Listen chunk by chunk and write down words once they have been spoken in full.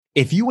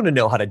If you want to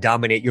know how to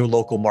dominate your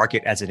local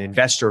market as an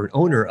investor and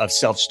owner of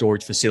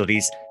self-storage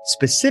facilities,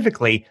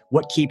 specifically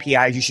what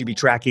KPIs you should be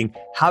tracking,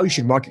 how you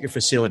should market your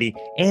facility,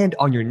 and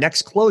on your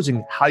next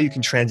closing, how you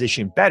can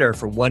transition better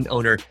from one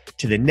owner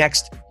to the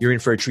next, you're in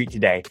for a treat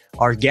today.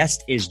 Our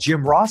guest is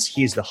Jim Ross.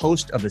 He is the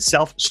host of the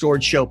Self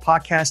Storage Show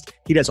podcast.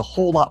 He does a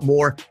whole lot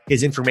more.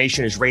 His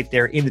information is right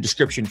there in the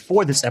description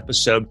for this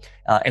episode,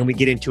 and we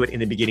get into it in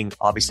the beginning,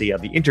 obviously,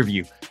 of the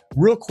interview.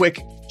 Real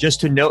quick,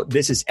 just to note,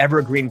 this is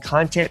evergreen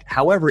content.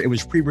 However, it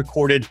was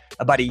pre-recorded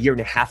about a year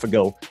and a half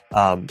ago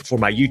for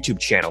my YouTube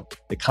channel.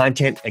 The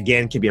content,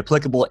 again, can be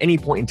applicable at any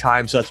point in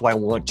time. So that's why I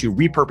want to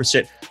repurpose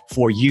it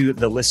for you,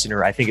 the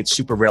listener. I think it's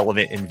super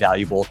relevant and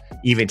valuable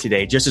even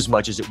today, just as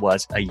much as it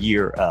was a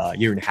year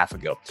and a half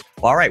ago.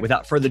 All right,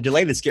 without further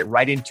delay, let's get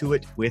right into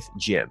it with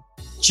Jim.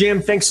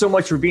 Jim, thanks so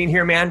much for being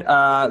here, man.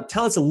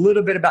 Tell us a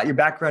little bit about your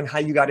background, how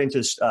you got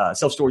into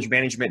self-storage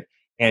management,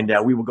 and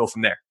we will go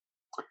from there.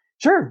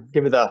 Sure.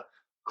 Give it the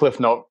Cliff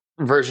Note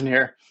version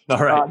here. All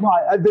right. No,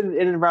 I've been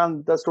in and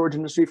around the storage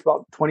industry for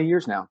about 20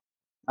 years now.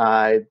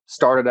 I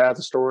started as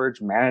a storage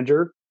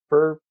manager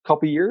for a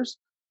couple of years.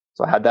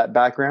 So I had that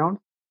background.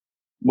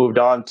 Moved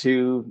on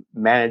to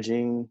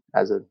managing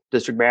as a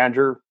district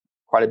manager,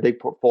 quite a big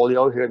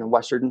portfolio here in the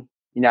Western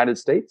United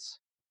States.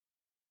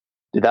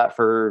 Did that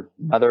for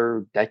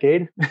another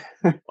decade.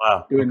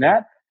 Wow. Doing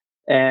that.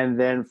 And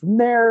then from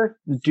there,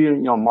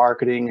 doing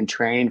marketing and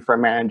training for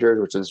managers,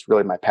 which is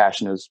really my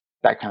passion, is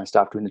that kind of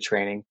stuff, doing the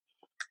training.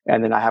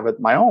 And then I have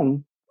my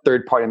own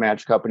third-party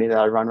managed company that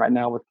I run right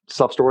now with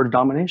Self-Storage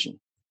Domination.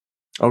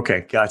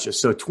 Okay, gotcha.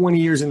 So 20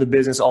 years in the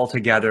business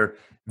altogether,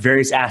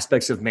 various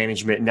aspects of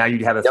management. Now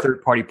you have a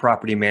third-party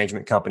property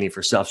management company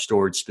for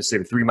self-storage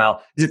specific. 3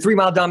 Mile. Is it 3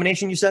 Mile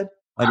Domination you said?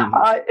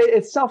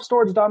 It's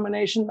Self-Storage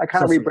Domination. I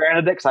kind of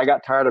rebranded it because I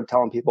got tired of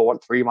telling people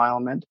what 3 Mile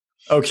meant.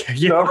 Okay.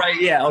 Yeah. So, right.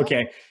 Yeah.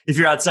 Okay. If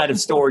you're outside of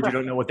storage, you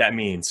don't know what that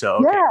means. So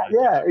okay.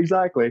 Yeah.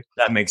 Exactly.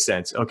 That makes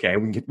sense. Okay.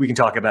 We can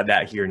talk about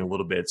that here in a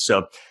little bit.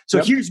 So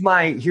here's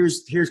kind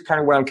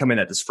of where I'm coming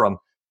at this from.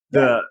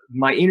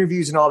 My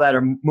interviews and all that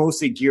are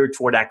mostly geared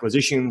toward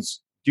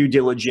acquisitions, due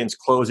diligence,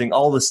 closing,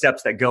 all the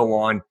steps that go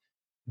on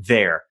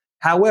there.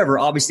 However,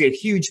 obviously, a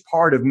huge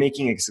part of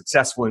making a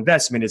successful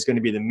investment is going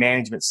to be the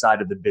management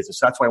side of the business.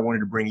 So that's why I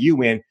wanted to bring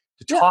you in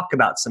to talk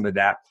about some of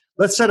that.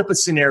 Let's set up a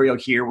scenario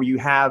here where you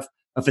have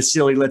a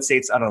facility, let's say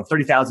it's,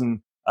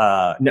 30,000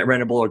 net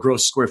rentable or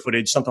gross square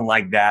footage, something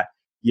like that.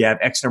 You have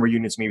X number of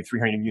units, maybe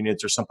 300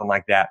 units or something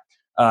like that.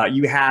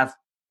 You have,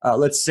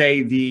 let's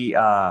say the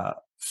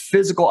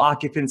physical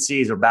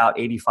occupancy is about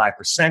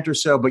 85% or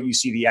so, but you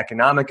see the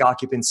economic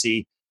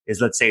occupancy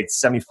is, let's say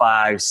it's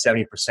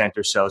 70%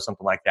 or so,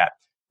 something like that.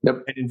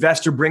 Yep. An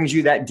investor brings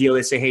you that deal.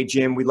 They say, hey,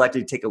 Jim, we'd like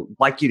you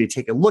to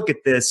take a look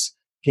at this.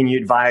 Can you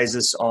advise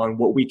us on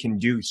what we can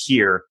do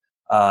here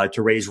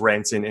to raise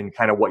rents and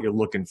kind of what you're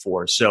looking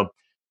for? So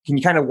can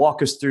you kind of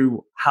walk us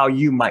through how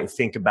you might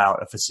think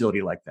about a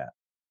facility like that?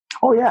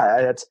 Oh,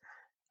 yeah. That's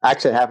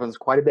actually happens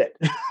quite a bit.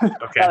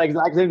 Okay.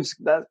 Exactly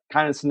that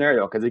kind of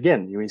scenario. Because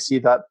again, you see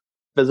that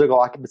physical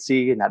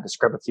occupancy and that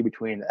discrepancy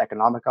between the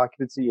economic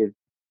occupancy.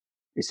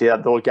 You see that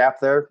little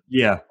gap there?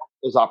 Yeah.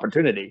 There's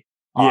opportunity.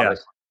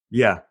 Obviously.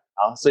 Yeah.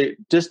 So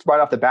just right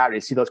off the bat, you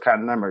see those kind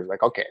of numbers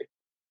like, okay,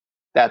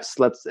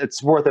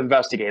 it's worth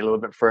investigating a little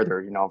bit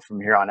further,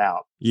 from here on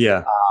out.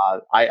 Yeah.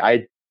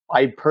 I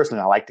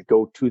personally, I like to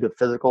go to the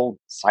physical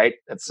site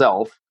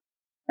itself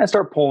and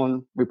start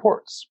pulling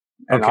reports.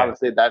 And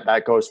obviously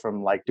that goes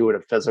from like doing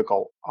a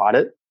physical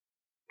audit.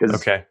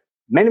 Because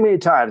many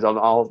times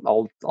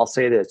I'll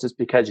say this, just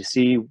because you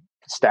see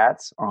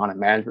stats on a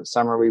management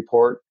summary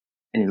report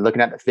and you're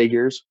looking at the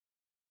figures,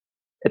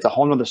 it's a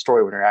whole nother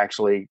story when you're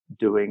actually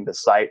doing the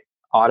site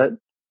audit.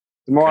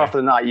 More often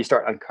than not, you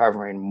start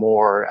uncovering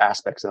more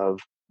aspects of,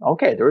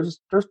 there's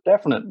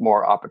definite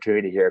more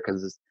opportunity here,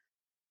 because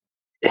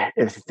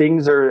if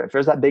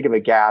there's that big of a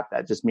gap,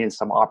 that just means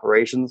some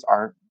operations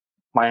aren't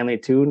finely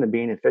tuned and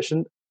being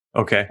efficient.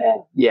 Okay.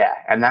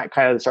 And that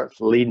kind of starts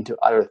leading to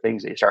other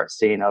things that you start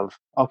seeing of,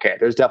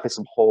 there's definitely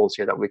some holes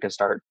here that we can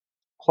start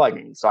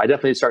plugging. So I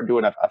definitely start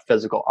doing a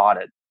physical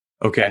audit.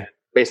 Okay. And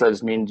basically, that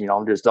just means,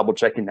 I'm just double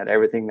checking that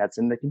everything that's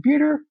in the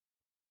computer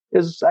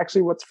is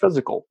actually what's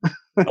physical.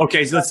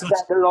 Okay, so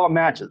it all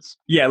matches.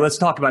 Yeah, let's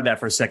talk about that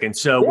for a second.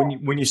 So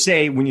when you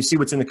see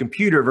what's in the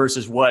computer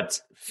versus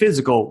what's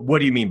physical, what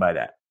do you mean by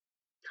that?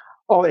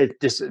 Oh, it's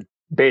just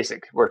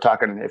basic. We're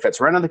talking if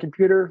it's rented on the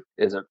computer,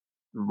 is it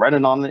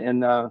rented on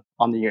the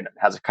unit,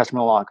 has a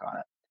customer lock on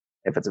it.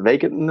 If it's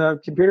vacant in the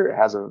computer, it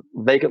has a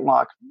vacant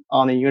lock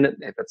on the unit.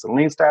 If it's a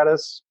lien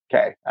status,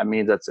 that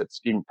means it's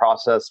being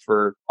processed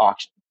for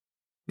auction.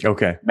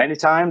 Okay. Many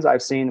times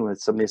I've seen with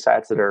some of these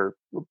sites that are,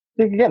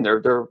 again,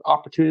 they're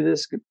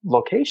opportunistic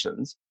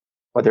locations,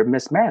 but they're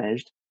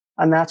mismanaged.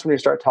 And that's when you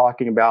start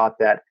talking about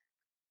that.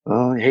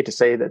 I hate to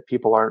say that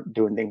people aren't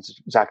doing things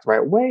exactly the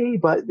right way,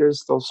 but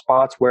there's those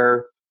spots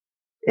where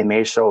it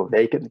may show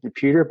vacant in the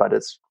computer, but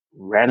it's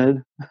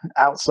rented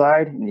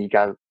outside. And you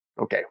got,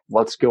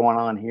 what's going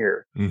on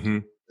here? Mm-hmm.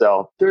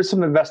 So there's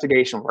some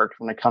investigation work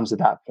when it comes to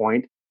that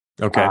point.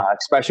 Okay.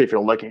 Especially if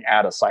you're looking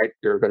at a site,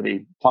 you're going to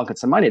be plunking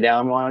some money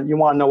down. You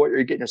want to know what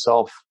you're getting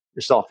yourself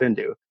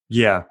into.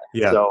 Yeah.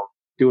 Yeah. So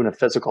doing a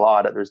physical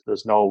audit,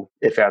 there's no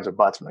ifs, ands, or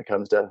buts when it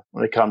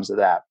comes to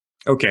that.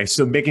 Okay.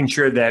 So making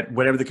sure that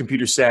whatever the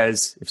computer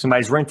says, if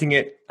somebody's renting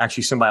it,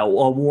 actually somebody, a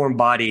warm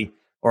body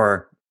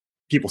or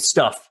people's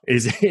stuff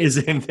is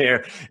in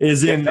there,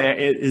 is in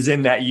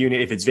that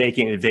unit. If it's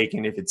vacant, it's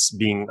vacant. If it's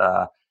being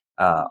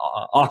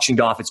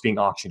auctioned off, it's being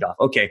auctioned off.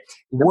 Okay.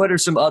 What are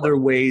some other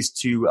ways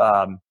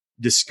to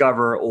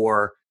discover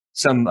or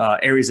some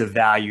areas of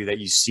value that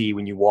you see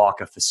when you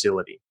walk a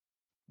facility?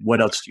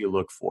 What else do you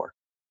look for?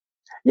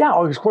 Yeah,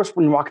 of course,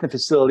 when you walk in the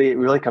facility, it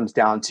really comes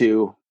down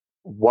to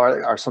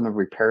what are some of the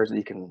repairs that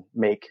you can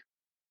make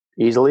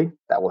easily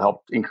that will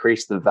help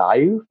increase the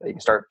value, that you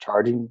can start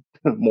charging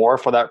more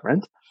for that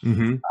rent.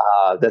 Mm-hmm.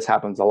 This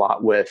happens a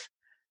lot with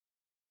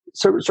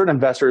certain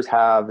investors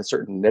have a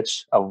certain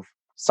niche of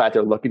site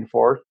they're looking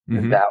for. Mm-hmm.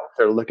 And that if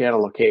they're looking at a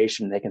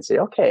location, they can say,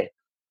 okay,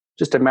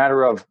 just a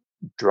matter of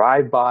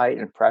drive-by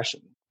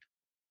impression.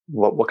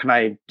 What can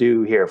I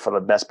do here for the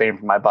best bang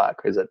for my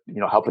buck? Is it,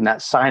 helping that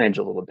signage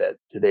a little bit?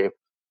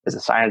 Does the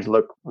signage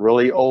look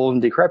really old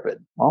and decrepit?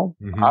 Well,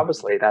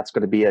 obviously that's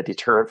going to be a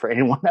deterrent for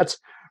anyone that's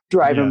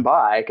driving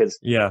by, because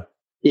I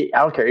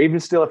don't care. Even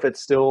still, if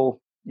it's still,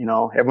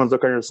 everyone's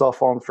looking at their cell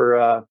phone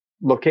for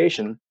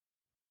location,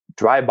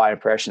 drive-by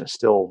impression is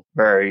still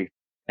very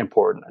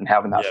important, and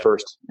having that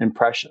first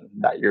impression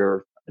that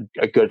you're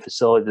a good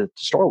facility to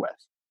store with.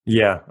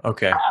 Yeah.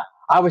 Okay.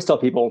 I always tell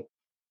people,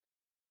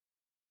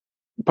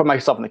 put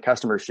myself in the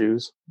customer's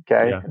shoes.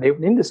 Okay. Yeah. They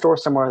need to store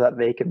somewhere that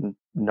they can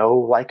know,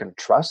 like, and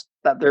trust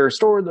that they're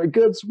storing their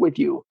goods with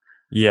you.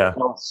 Yeah.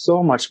 Well,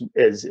 so much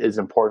is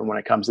important when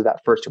it comes to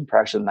that first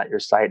impression, that your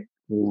site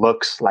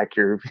looks like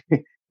you're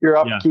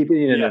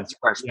upkeeping and it's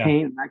fresh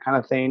paint and that kind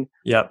of thing.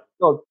 Yep.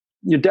 So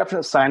your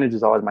definite signage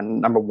is always my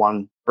number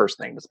one first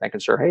thing, just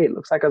making sure, hey, it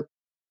looks like a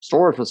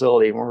storage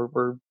facility and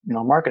we're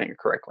marketing it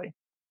correctly.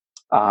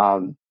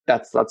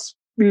 That's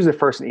usually the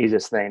first and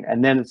easiest thing.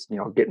 And then it's,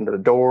 getting to the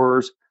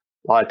doors.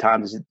 A lot of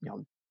times,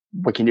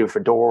 what can you do for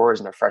doors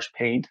and the fresh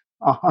paint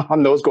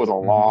on those goes a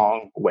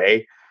long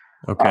way.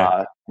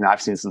 Okay.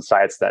 I've seen some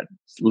sites that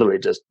literally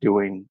just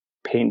doing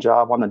paint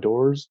job on the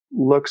doors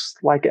looks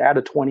like it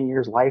added 20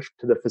 years life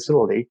to the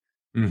facility.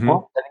 Mm-hmm.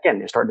 Well, then again,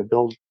 you're starting to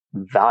build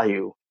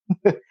value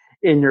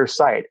in your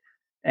site.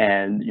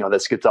 And,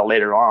 this gets out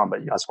later on, but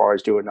as far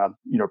as doing,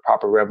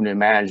 proper revenue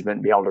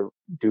management, be able to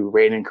do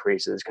rate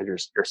increases,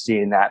 because you're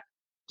seeing that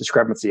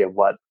discrepancy of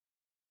what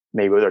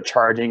maybe they're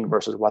charging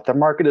versus what the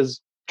market is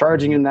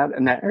charging in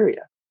that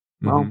area.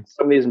 Well,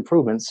 some of these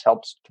improvements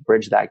helps to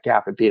bridge that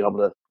gap and being able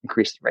to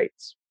increase the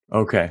rates.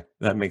 Okay,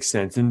 that makes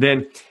sense. And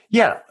then,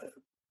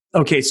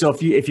 okay, so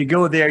if you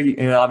go there,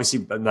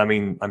 obviously, I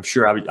mean, I'm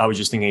sure I was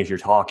just thinking, if you're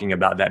talking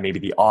about that, maybe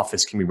the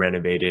office can be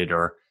renovated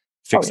or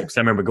fixed. Because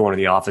I remember going to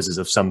the offices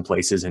of some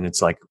places and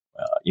it's like,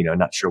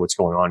 not sure what's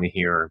going on in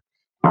here,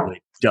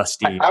 really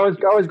dusty. I always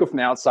go from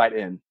the outside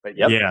in, but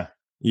yep.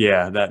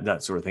 Yeah,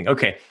 that sort of thing.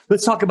 Okay,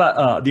 let's talk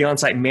about the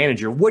on-site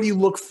manager. What do you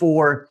look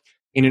for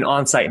in an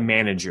on-site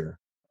manager?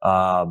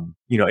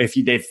 If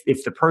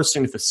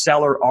the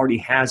seller already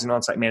has an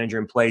on-site manager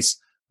in place,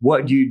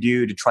 what do you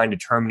do to try and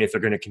determine if they're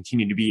going to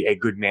continue to be a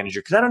good manager?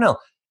 Because I don't know.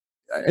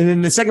 And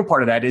then the second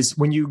part of that is,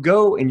 when you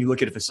go and you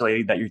look at a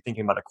facility that you're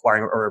thinking about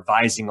acquiring or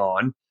advising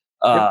on,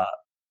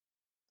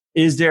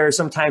 is there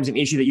sometimes an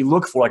issue that you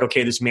look for? Like,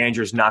 okay, this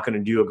manager is not going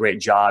to do a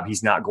great job.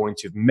 He's not going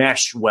to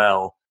mesh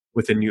well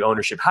with the new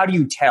ownership. How do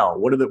you tell?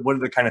 What are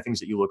the kind of things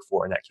that you look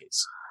for in that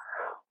case?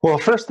 Well,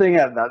 first thing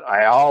that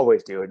I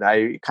always do, and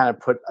I kind of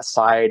put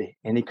aside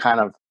any kind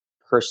of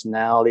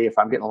personality, if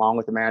I'm getting along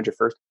with the manager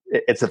first,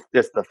 it's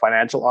the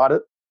financial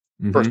audit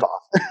first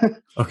off.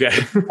 Okay.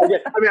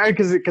 I mean,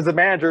 because the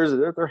managers,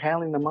 they're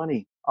handling the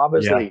money,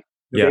 obviously,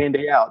 day in,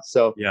 day out.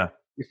 So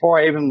before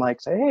I even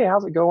say, hey,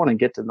 how's it going, and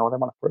get to know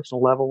them on a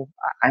personal level,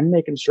 I'm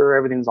making sure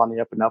everything's on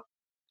the up and up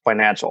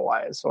financial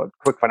wise. So a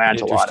quick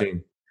financial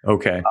audit.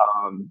 Okay.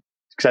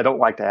 Because I don't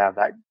like to have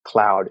that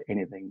cloud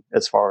anything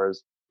as far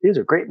as, these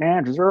are great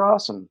managers, they're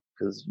awesome.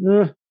 Because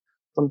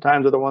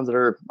sometimes they're the ones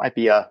that might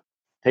be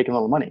taking a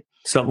little money.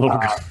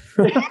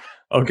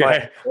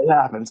 Okay. It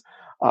happens.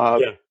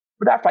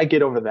 But after I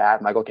get over that,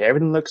 I'm like, okay,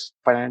 everything looks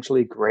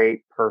financially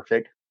great,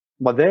 perfect.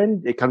 But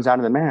then it comes down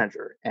to the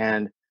manager.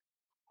 And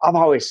I've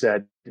always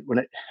said,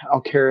 I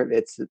don't care if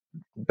it's the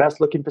best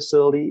looking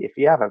facility, if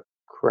you have a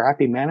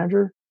crappy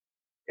manager,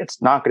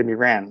 it's not going to be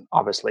ran,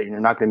 obviously. You're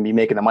not going to be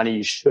making the money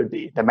you should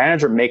be. The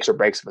manager makes or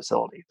breaks a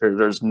facility.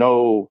 There's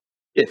no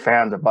ifs,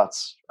 ands, or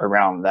buts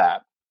around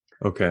that.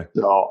 Okay.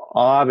 So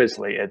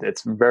obviously,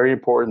 it's very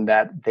important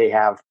that they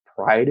have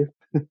pride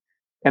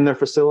in their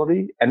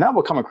facility, and that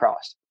will come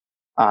across.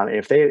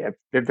 If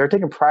they're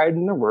taking pride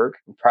in their work,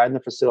 and pride in the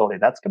facility,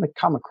 that's going to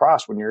come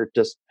across when you're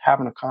just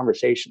having a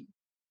conversation.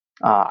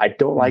 I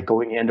don't like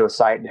going into a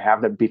site and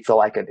having it feel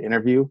like an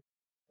interview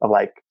of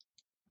like,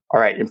 all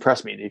right,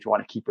 impress me if you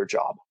want to keep your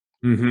job.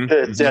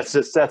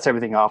 That's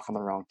everything off on the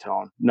wrong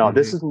tone. No,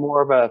 this is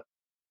more of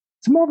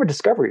it's more of a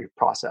discovery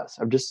process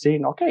of just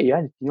seeing, okay,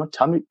 yeah,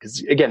 tell me,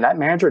 because again, that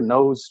manager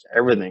knows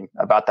everything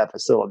about that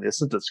facility.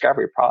 This is the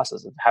discovery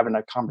process of having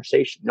a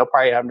conversation. You'll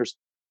probably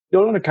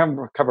you'll want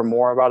to cover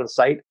more about a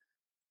site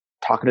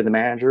talking to the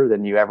manager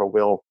than you ever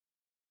will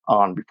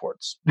on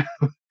reports.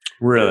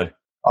 Really?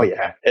 Oh, okay.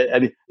 Yeah.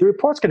 And the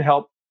reports can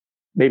help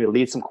maybe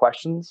lead some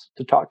questions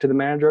to talk to the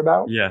manager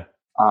about. Yeah.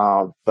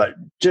 But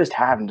just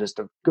having just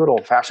a good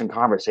old fashioned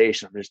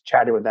conversation, just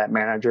chatting with that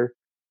manager,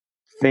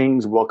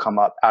 things will come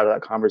up out of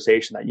that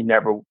conversation that you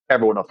never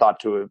ever would have thought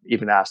to have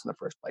even asked in the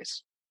first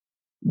place.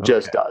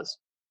 Just does.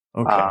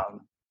 Okay.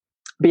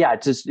 But yeah,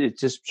 it's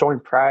just showing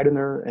pride in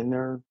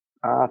their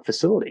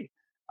facility.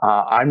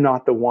 I'm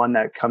not the one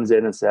that comes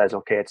in and says,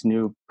 okay, it's a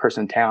new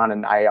person in town,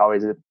 and I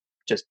always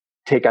just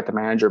take out the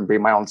manager and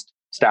bring my own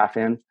staff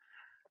in.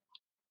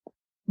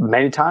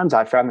 Many times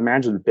I found the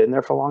managers that have been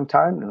there for a long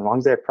time, and as long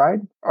as they have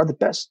pride, are the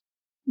best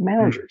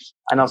managers.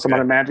 I know some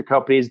other manager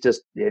companies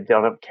they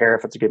don't care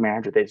if it's a good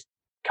manager. They just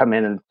come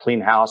in and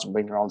clean house and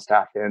bring their own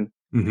staff in.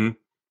 Mm-hmm.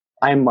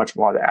 I'm much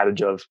more the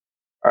adage of,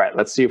 all right,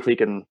 let's see if we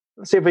can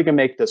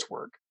make this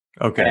work.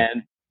 Okay.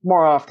 And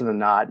more often than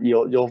not,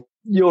 you'll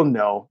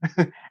know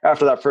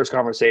after that first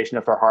conversation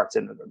if our heart's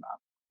in it or not.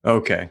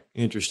 Okay.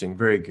 Interesting.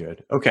 Very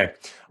good. Okay.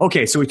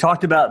 So we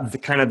talked about the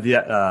kind of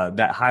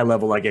that high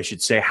level, I guess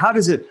you'd say. How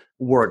does it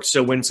work?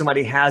 So when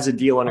somebody has a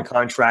deal on a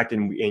contract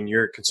and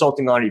you're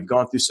consulting on it, you've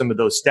gone through some of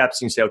those steps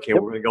and you say, okay,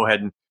 we're going to go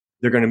ahead and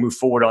they're going to move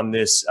forward on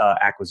this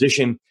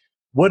acquisition.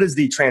 What does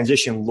the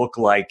transition look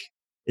like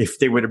if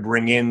they were to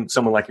bring in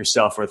someone like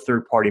yourself or a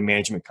third-party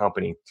management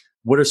company?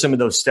 What are some of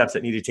those steps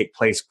that need to take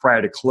place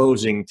prior to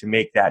closing to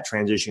make that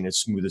transition as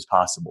smooth as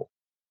possible?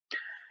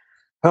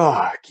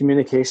 Oh,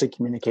 communication.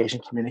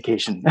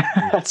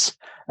 That's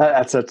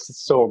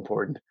so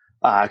important,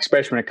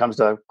 especially when it comes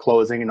to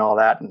closing and all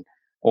that. And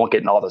I won't get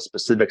into all the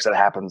specifics that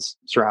happens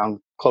surround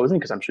closing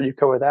because I'm sure you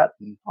cover that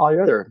in all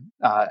your other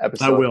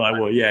episodes. I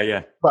will.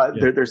 Yeah. But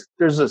there's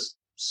just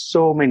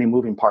so many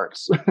moving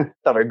parts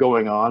that are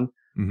going on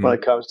when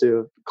it comes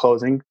to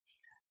closing,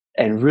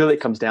 and really it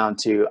comes down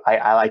to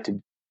I like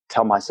to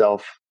tell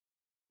myself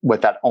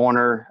with that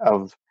owner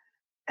of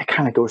it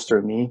kind of goes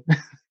through me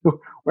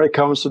when it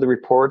comes to the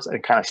reports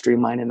and kind of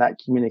streamlining that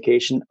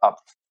communication up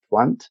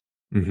front.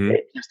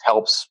 It just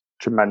helps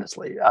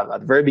tremendously.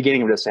 At the very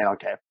beginning, I'm just saying,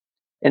 okay,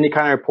 any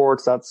kind of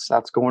reports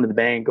that's going to the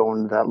bank,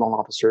 going to that loan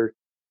officer,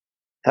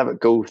 have it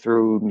go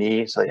through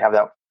me. So you have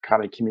that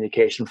kind of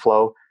communication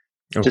flow.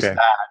 Okay. Just that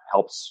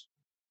helps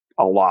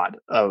a lot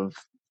of,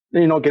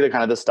 get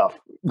kind of this stuff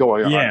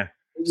going on. Yeah.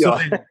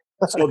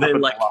 So then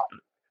like,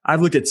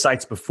 I've looked at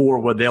sites before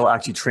where they'll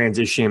actually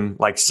transition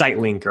like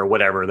SiteLink or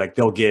whatever. Like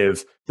they'll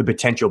give the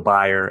potential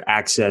buyer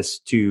access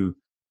to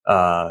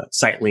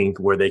SiteLink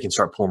where they can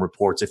start pulling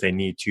reports if they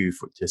need to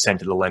send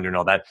to the lender and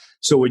all that.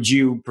 So would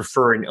you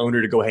prefer an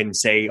owner to go ahead and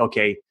say,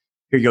 okay,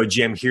 here you go,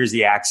 Jim, here's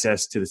the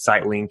access to the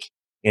SiteLink.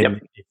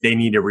 And if they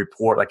need a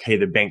report, like, hey,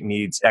 the bank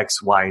needs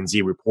X, Y, and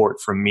Z report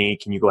from me,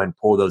 can you go ahead and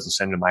pull those and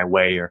send them my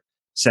way or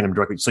send them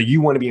directly? So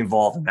you want to be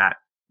involved in that.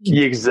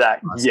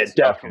 Exactly. Yeah,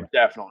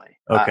 definitely.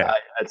 Okay.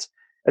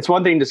 It's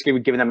one thing just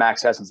giving them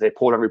access and say,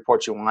 pull whatever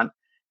reports you want.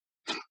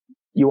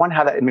 You want to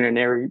have that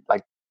intermediary,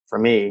 like for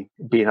me,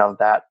 being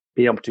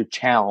able to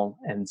channel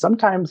and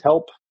sometimes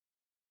help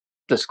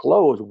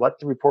disclose what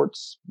the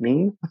reports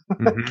mean.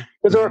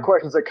 Because there are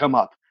questions that come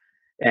up.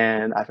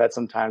 And I've had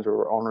some times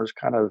where owners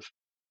kind of,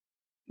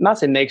 not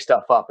say make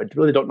stuff up, but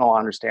really don't know or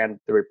understand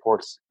the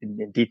reports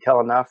in detail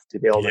enough to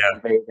be able to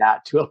convey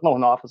that to a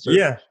loan officer.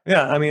 Yeah.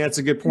 I mean, that's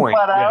a good point.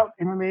 Out,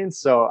 you know what I mean?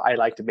 So I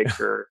like to make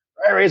sure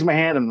I raise my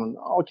hand in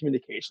all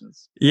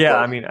communications. Yeah,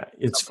 I mean,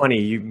 it's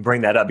funny you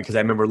bring that up because I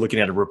remember looking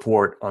at a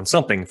report on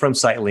something from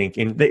SiteLink,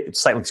 and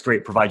SiteLink's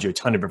great, provides you a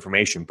ton of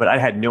information, but I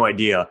had no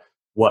idea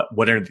what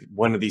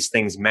one of these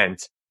things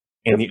meant.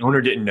 And the owner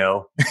didn't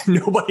know.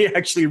 Nobody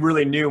actually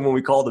really knew when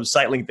we called him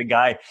SiteLink. The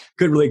guy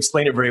couldn't really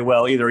explain it very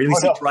well either. At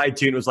least he tried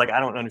to, and it was like, I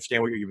don't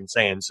understand what you're even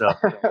saying. So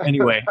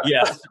anyway,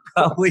 that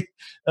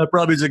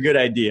probably is a good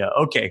idea.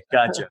 Okay,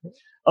 gotcha.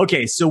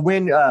 Okay, so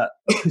when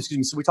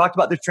so we talked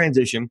about the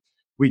transition.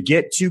 We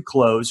get to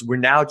close. We're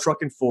now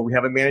trucking forward. We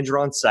have a manager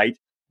on site.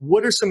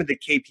 What are some of the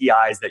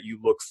KPIs that you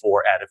look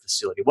for at a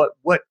facility?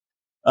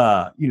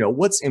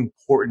 What's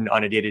important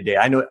on a day-to-day?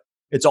 I know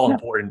it's all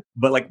important,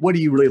 but like, what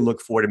do you really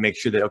look for to make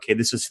sure that, okay,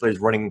 this facility is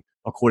running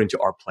according to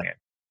our plan?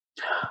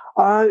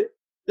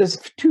 There's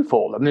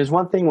twofold. I mean, there's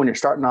one thing when you're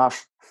starting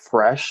off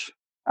fresh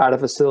at a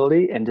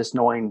facility and just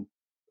knowing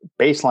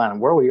baseline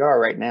where we are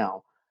right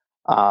now.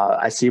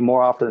 I see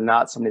more often than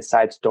not, some of these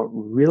sites don't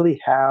really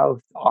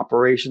have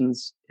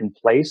operations in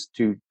place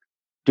to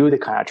do the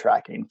kind of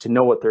tracking, to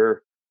know what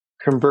their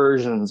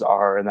conversions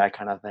are and that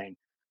kind of thing.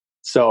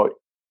 So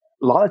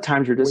a lot of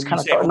times you're just kind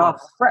of starting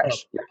off fresh.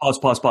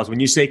 Pause. When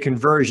you say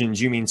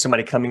conversions, you mean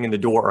somebody coming in the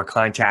door or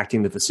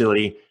contacting the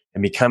facility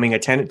and becoming a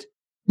tenant?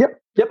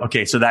 Yep.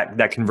 Okay, so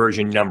that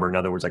conversion number, in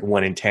other words, like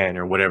 1 in 10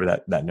 or whatever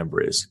that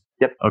number is.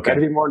 Yep. Okay.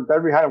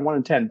 Better be higher than 1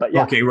 in 10, but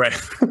yeah. Okay, right.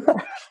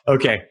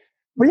 Okay.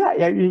 But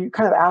yeah, you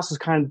kind of ask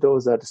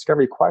those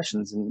discovery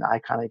questions, and I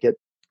kind of get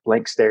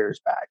blank stares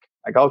back.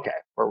 Like, okay,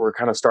 we're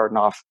kind of starting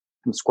off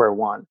from square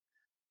one.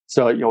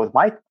 So, with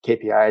my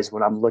KPIs,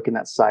 when I'm looking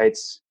at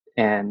sites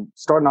and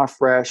starting off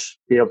fresh,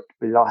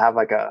 they'll have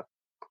like a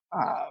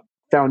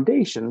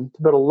foundation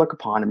to be able to look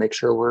upon and make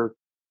sure we're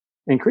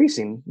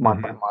increasing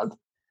month by month.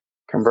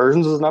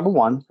 Conversions is number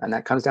one, and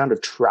that comes down to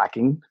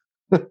tracking.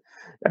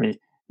 I mean,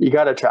 you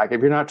got to track.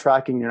 If you're not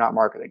tracking, you're not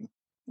marketing.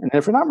 And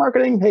if you're not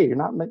marketing, hey, you're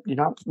not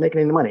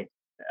making any money.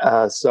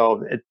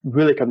 So it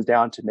really comes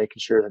down to making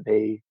sure that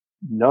they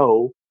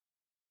know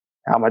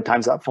how many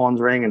times that phone's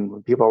ringing and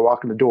when people are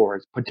walking the door,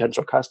 it's a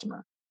potential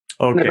customer.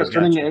 Okay, and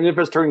if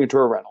it's turning into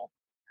a rental.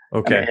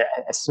 Okay. I mean,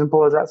 as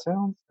simple as that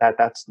sounds,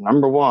 that's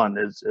number one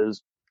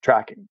is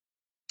tracking.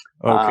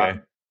 Okay.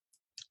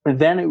 And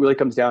then it really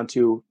comes down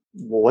to,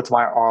 well, what's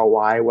my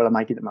ROI? What am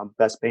I getting my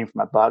best bang for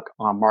my buck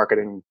on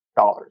marketing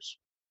dollars?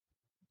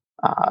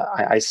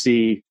 I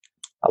see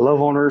a lot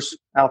of owners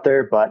out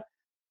there, but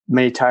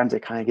many times they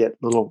kind of get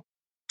a little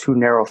too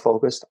narrow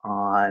focused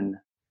on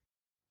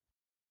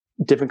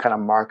different kind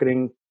of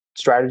marketing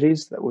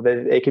strategies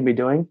that they can be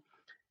doing.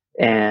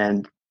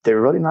 And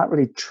they're really not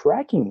really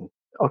tracking.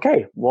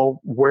 Okay, well,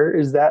 where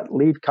is that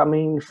lead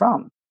coming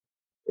from?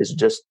 Is it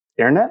just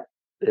internet?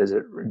 Is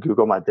it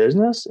Google My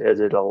Business? Is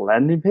it a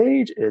landing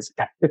page? There's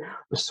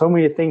so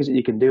many things that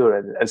you can do.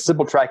 And a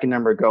simple tracking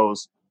number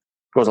goes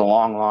a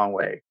long, long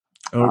way.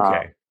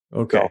 Okay.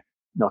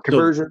 So,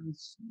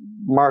 conversions,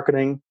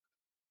 marketing.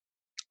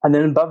 And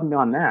then above and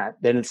beyond that,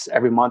 then it's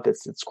every month,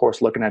 it's of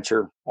course looking at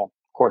your,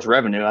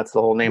 revenue. That's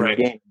the whole name of the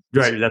game.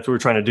 Right. That's what we're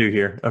trying to do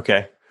here.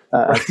 Okay.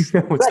 What's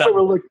that?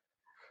 We're looking,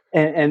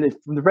 and it's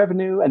from the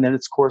revenue. And then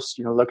it's, of course,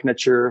 looking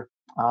at your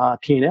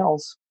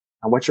P&Ls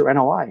and what's your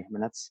NOI. I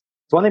mean, it's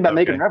one thing about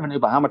making revenue,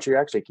 but how much are you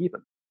actually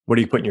keeping? What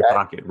do you put in your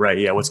pocket? Right.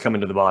 Yeah. What's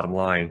coming to the bottom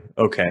line?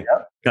 Okay.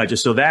 Yep.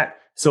 Gotcha.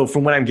 So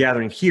from what I'm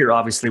gathering here,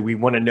 obviously we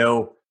want to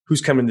know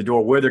who's coming in the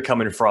door, where they're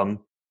coming from,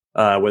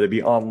 whether it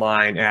be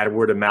online, ad,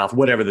 word of mouth,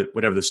 whatever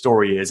the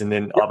story is. And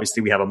then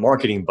obviously we have a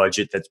marketing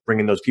budget that's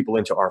bringing those people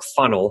into our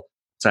funnel.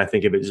 So I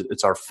think of it as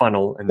it's our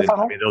funnel. And then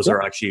those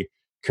are actually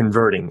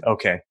converting.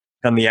 Okay.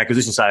 On the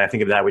acquisition side, I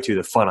think of it that way too,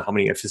 the funnel, how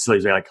many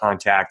facilities I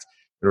contact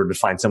in order to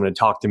find someone to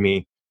talk to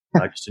me.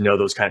 Just to know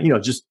those kind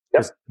of, just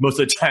because most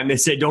of the time they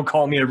say, don't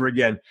call me ever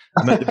again.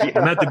 I'm at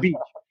the beach.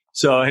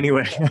 So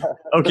anyway,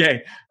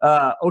 okay.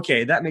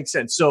 That makes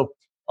sense. So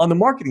on the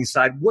marketing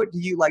side, what do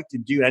you like to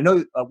do? I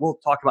know we'll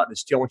talk about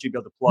this too. I want you to be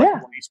able to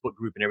plug the Facebook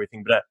group and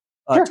everything, but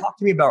talk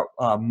to me about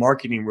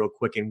marketing real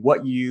quick and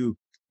what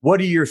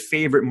are your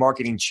favorite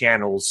marketing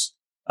channels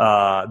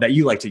that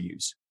you like to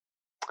use?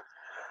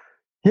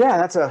 Yeah,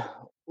 that's a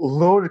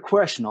loaded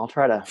question. I'll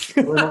try to.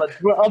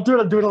 I'll do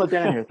it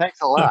down here.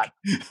 Thanks a lot.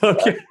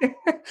 Okay.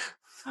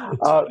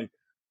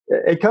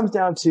 It comes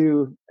down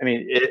to. I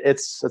mean,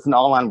 it's an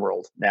online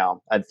world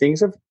now.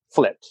 Things have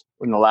flipped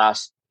in the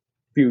last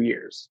few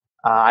years.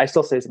 I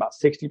still say it's about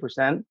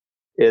 60%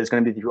 is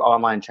going to be through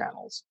online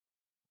channels.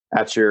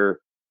 That's your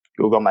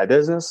Google My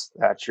Business.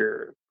 That's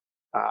your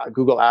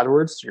Google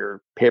AdWords.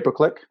 Your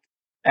pay-per-click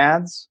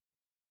ads.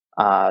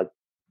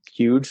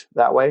 Huge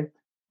that way.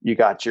 You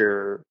got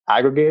your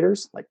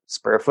aggregators like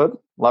Sparefoot,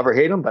 love or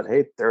hate them, but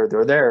hey, they're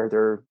there.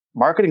 Their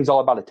marketing is all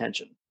about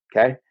attention.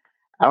 Okay,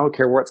 I don't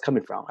care where it's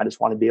coming from. I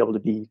just want to be able to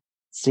be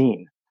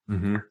seen.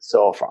 Mm-hmm.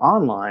 So for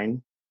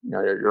online,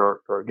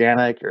 your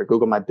organic, your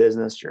Google My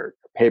Business, your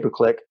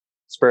pay-per-click,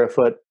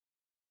 Sparefoot.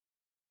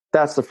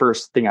 That's the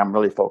first thing I'm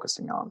really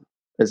focusing on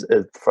is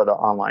for the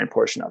online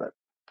portion of it.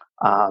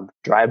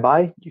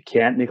 Drive-by, you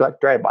can't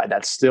neglect drive-by.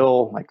 That's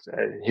still like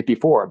I hit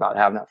before about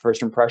having that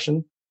first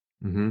impression.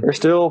 Mm-hmm. There's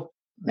still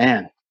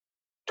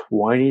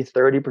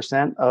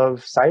 20-30%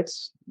 of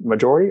sites,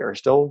 majority are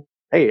still,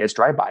 hey, it's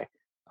drive-by.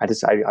 I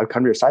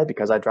come to your site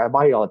because I drive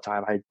by you all the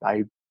time.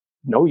 I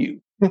know you.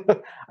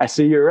 I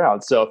see you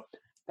around. So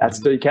that's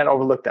still, you can't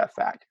overlook that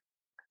fact.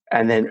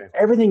 And then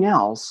everything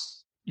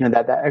else,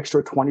 that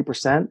extra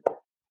 20%,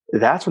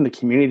 that's when the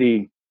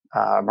community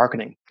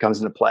marketing comes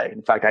into play.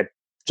 In fact, I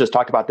just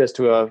talked about this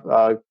to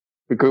a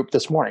group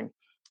this morning.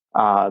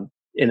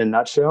 In a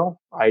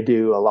nutshell, I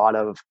do a lot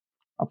of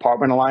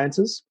apartment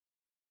alliances.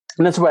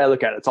 And that's the way I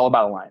look at it. It's all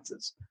about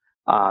alliances.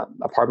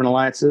 Apartment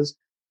alliances,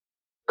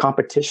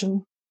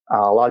 competition.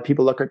 A lot of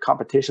people look at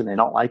competition. They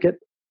don't like it.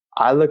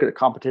 I look at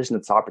competition.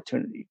 It's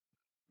opportunity.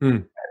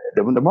 The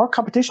more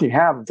competition you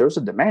have, there's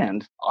a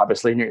demand,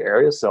 obviously, in your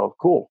area. So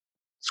cool.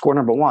 Score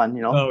number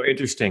one, Oh,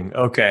 interesting.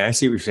 Okay. I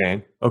see what you're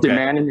saying. Okay.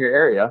 Demand in your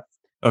area.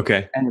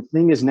 Okay. And the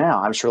thing is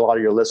now, I'm sure a lot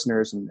of your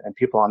listeners and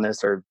people on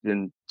this are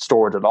in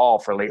storage at all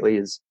for lately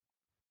is,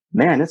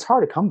 man, it's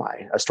hard to come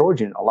by a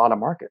storage unit in a lot of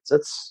markets.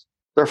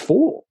 They're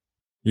full.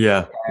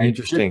 Yeah.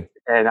 Interesting.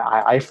 And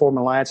I form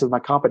an alliance with my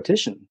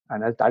competition.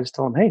 And I just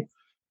tell them, hey,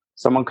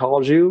 someone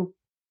calls you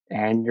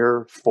and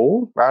you're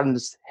full, rather than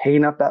just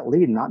hanging up that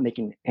lead and not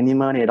making any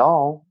money at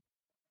all,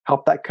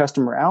 help that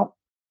customer out,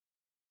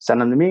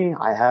 send them to me.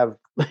 I have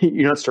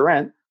units to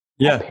rent.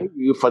 Yeah. I'll pay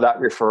you for that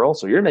referral.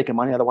 So you're making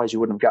money. Otherwise, you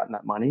wouldn't have gotten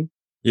that money.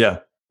 Yeah.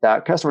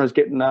 That customer is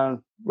getting a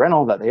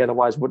rental that they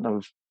otherwise wouldn't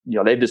have,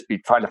 they'd just be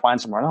trying to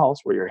find somewhere else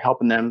where you're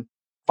helping them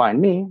find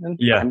me, and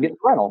I'm getting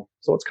a rental.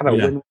 So it's kind of a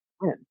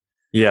win-win.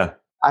 Yeah.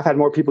 I've had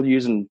more people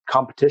using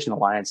competition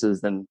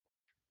alliances than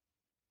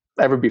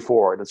ever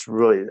before. That's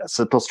really a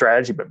simple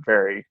strategy, but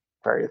very,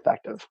 very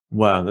effective.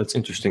 Wow, that's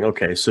interesting.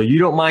 Okay, so you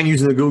don't mind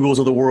using the Googles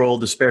of the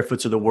world, the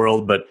Sparefoots of the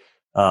world, but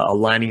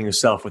aligning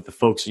yourself with the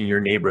folks in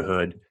your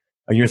neighborhood.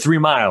 You're 3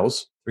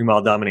 miles,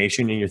 3-mile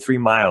domination, and you're 3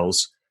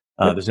 miles.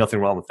 There's nothing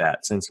wrong with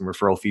that. Send some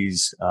referral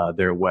fees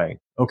their way.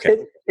 Okay.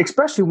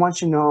 Especially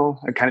once you know,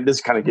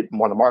 this kind of get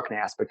more the marketing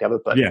aspect of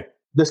it, but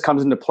this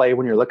comes into play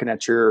when you're looking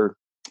at your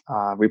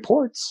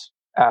reports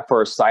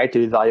for a site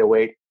to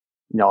evaluate,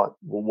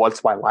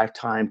 what's my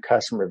lifetime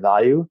customer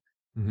value.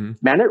 Mm-hmm.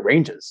 Man, it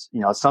ranges.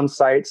 Some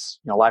sites,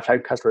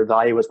 lifetime customer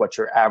value is what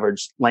your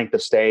average length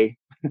of stay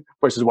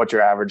versus what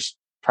your average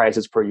price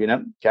is per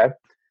unit. Okay.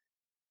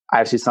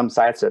 I see some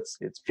sites it's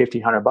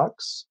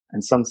 $1,500,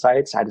 and some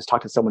sites, I just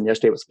talked to someone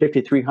yesterday, it was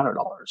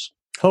 $5,300.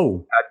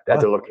 Oh, at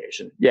their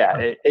location.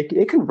 Yeah,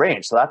 it can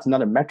range. So that's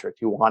another metric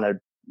you want to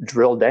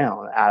drill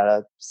down at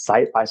a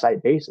site by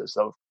site basis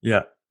of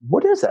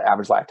what is the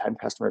average lifetime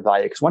customer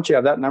value? Because once you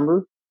have that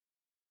number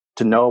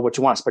to know what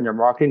you want to spend your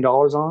marketing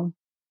dollars on,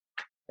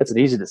 it's an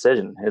easy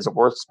decision. Is it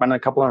worth spending a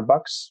couple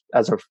 $100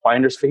 as a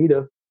finder's fee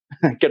to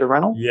get a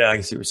rental? Yeah,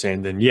 I see what you're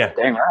saying then. Yeah.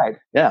 Dang right.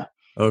 Yeah.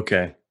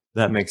 Okay.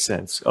 That makes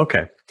sense.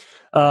 Okay.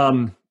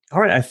 All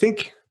right. I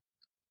think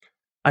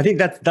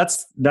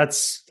that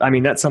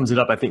sums it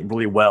up, I think,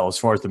 really well as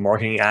far as the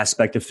marketing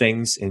aspect of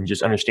things and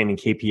just understanding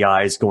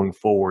KPIs going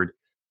forward.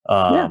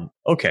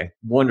 Okay.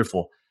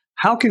 Wonderful.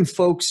 How can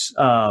folks,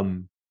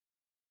 let's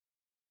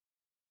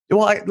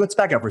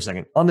back up for a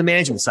second. On the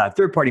management side,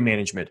 third-party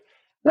management,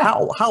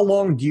 how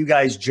long do you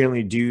guys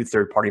generally do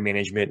third-party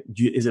management?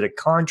 Is it a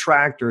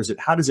contract, or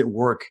how does it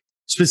work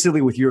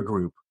specifically with your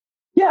group?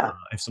 Yeah.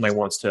 If somebody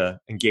wants to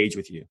engage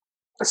with you.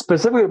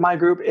 Specifically with my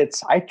group,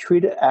 I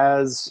treat it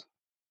as,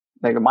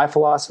 my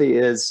philosophy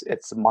is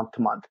it's month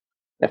to month.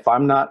 If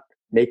I'm not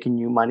making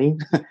you money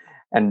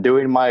and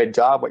doing my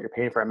job, what you're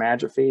paying for a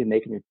manager fee, and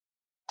making you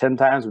 10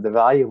 times with the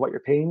value of what you're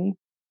paying me,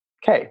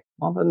 okay,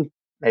 well then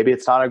maybe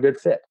it's not a good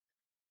fit.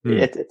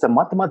 It's a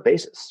month to month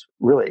basis,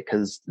 really,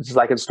 because it's just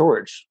like in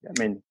storage. I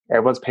mean,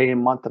 everyone's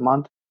paying month to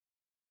month.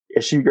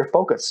 Your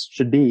focus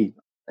should be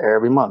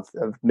every month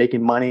of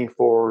making money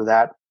for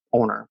that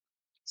owner.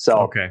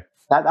 So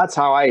that's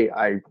how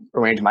I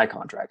arrange my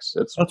contracts.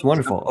 That's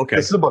wonderful. Okay.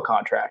 It's a simple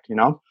contract,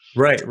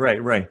 Right.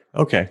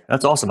 Okay.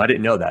 That's awesome. I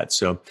didn't know that.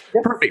 So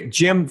perfect.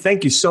 Jim,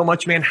 thank you so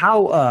much, man.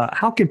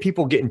 How can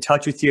people get in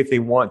touch with you if they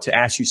want to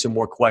ask you some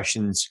more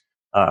questions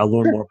or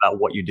learn more about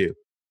what you do?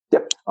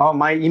 Yep.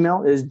 My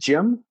email is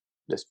Jim,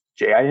 just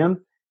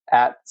JIM,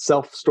 at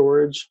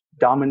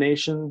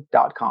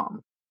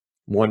selfstoragedomination.com.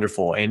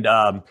 Wonderful. And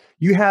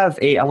you have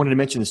I wanted to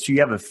mention this too. You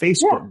have a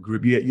Facebook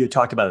group. You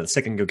talked about it a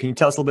second ago. Can you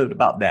tell us a little bit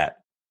about that?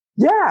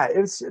 Yeah,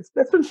 it's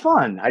been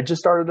fun. I just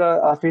started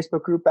a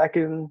Facebook group back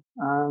in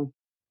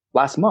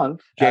last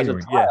month. January.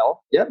 As a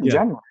trial. In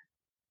January.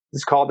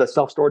 It's called the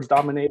Self-Storage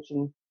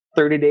Domination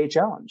 30-Day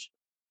Challenge.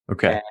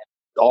 Okay. And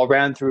all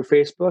ran through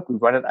Facebook. We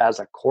run it as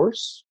a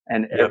course,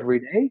 and every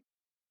day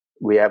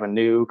we have a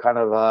new kind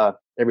of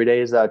every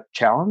day is a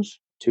challenge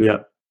to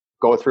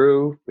go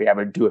through. We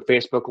do a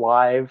Facebook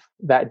Live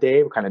that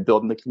day. We're kind of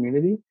building the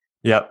community.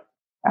 Yep.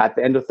 At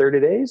the end of 30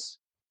 days,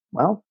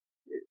 well,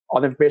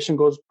 all the information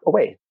goes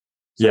away.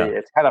 So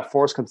it's kind of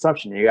forced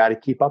consumption. You got to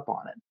keep up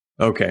on it.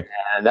 Okay.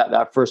 And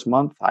that first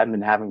month, I've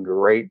been having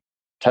great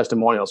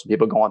testimonials from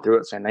people going through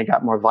it saying they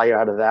got more value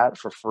out of that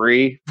for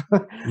free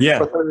for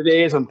 30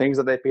 days on things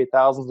that they paid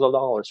thousands of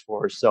dollars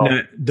for. So now,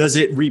 does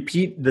it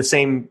repeat the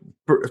same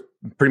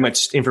pretty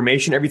much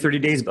information every 30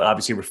 days, but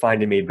obviously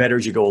refined and made better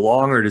as you go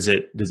along, or does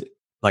it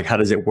how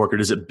does it work, or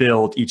does it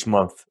build each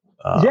month?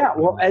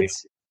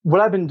 It's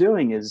what I've been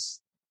doing is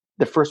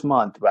the first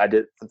month I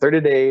did for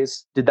 30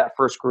 days, did that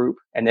first group,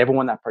 and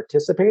everyone that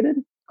participated,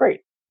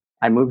 great.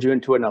 I moved you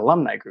into an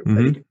alumni group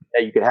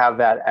that you could have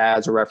that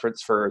as a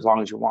reference for as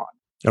long as you want.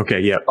 Okay,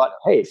 yeah. But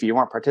hey, if you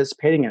weren't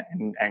participating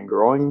and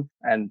growing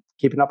and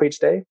keeping up each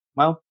day,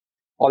 well,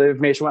 all the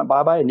information went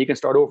bye-bye and you can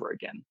start over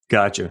again.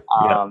 Gotcha.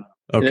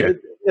 Okay.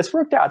 It's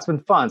worked out. It's been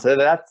fun. So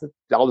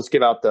I'll just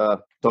give out the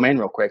domain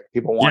real quick.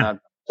 People want to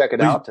check it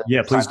out.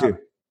 Please do.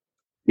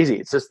 Easy.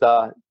 It's just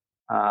the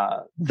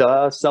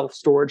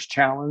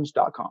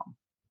selfstoragechallenge.com.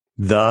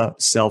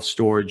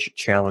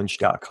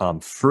 Theselfstoragechallenge.com.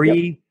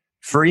 Free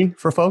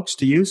for folks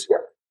to use? Yep.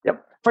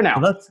 For now.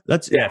 Well,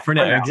 that's for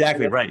now.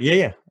 Exactly right.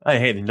 Yeah.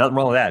 Hey, there's nothing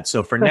wrong with that.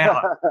 So for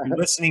now, if you're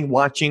listening,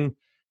 watching,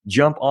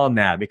 jump on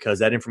that because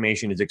that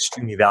information is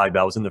extremely valuable.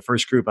 I was in the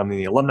first group. I'm in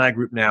the alumni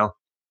group now,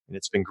 and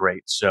it's been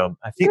great. So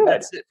I think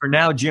that's it for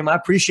now, Jim. I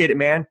appreciate it,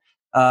 man.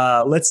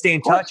 Let's stay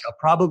in touch. I'll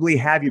probably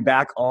have you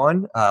back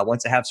on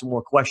once I have some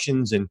more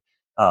questions and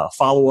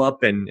follow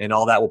up and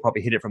all that. We'll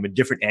probably hit it from a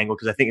different angle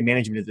because I think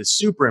management is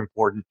super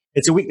important.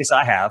 It's a weakness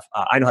I have.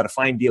 I know how to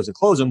find deals and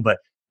close them, but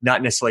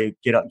not necessarily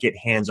get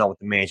hands-on with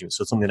the management.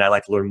 So it's something that I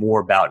like to learn more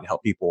about and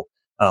help people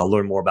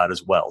learn more about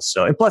as well.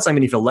 So, and plus, I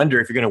mean, if you're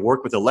going to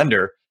work with a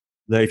lender,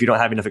 if you don't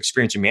have enough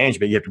experience in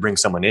management, you have to bring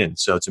someone in.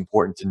 So it's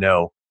important to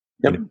know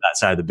that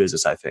side of the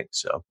business, I think.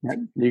 So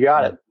you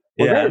got it.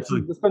 Well, yeah, it's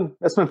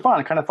been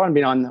fun. Kind of fun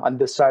being on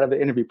this side of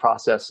the interview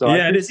process. So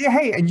yeah, it is. Yeah,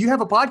 hey, and you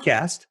have a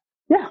podcast.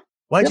 Yeah.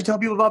 Why don't you tell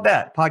people about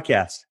that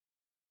podcast?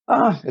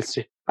 I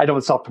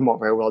don't self-promote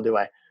very well, do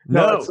I?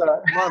 No.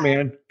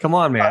 Come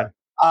on, man.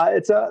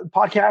 It's a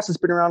podcast that's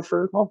been around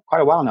for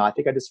quite a while now. I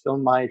think I just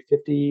filmed my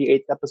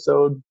 58th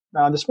episode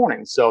this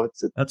morning. So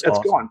it's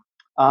awesome. Going.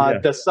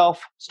 The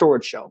Self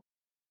Storage Show.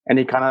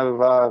 Any kind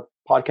of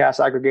podcast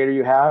aggregator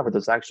you have, or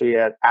there's actually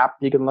an app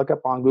you can look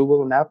up on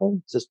Google and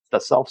Apple. It's just The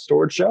Self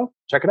Storage Show.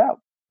 Check it out.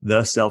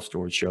 The Self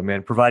Storage Show,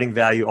 man. Providing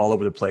value all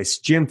over the place.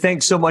 Jim,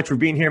 thanks so much for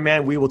being here,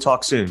 man. We will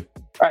talk soon.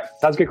 All right.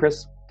 Sounds good,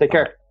 Chris. Take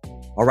care.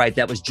 All right,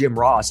 that was Jim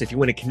Ross. If you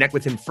want to connect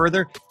with him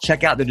further,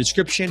 check out the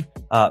description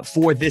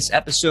for this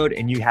episode,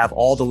 and you have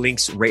all the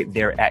links right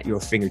there at your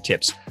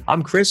fingertips.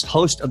 I'm Chris,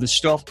 host of the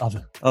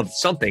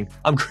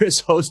I'm Chris,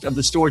 host of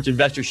the Storage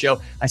Investor Show.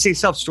 I say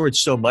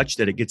self-storage so much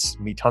that it gets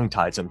me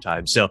tongue-tied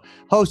sometimes. So,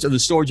 host of the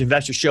Storage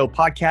Investor Show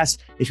podcast.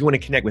 If you want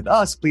to connect with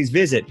us, please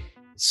visit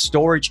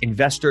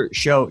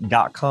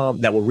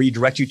storageinvestorshow.com. That will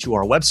redirect you to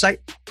our website.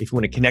 If you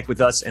want to connect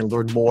with us and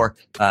learn more,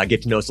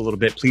 get to know us a little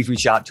bit, please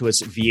reach out to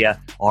us via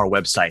our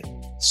website,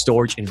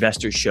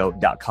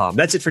 storageinvestorshow.com.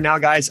 That's it for now,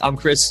 guys. I'm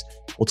Chris.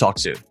 We'll talk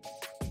soon.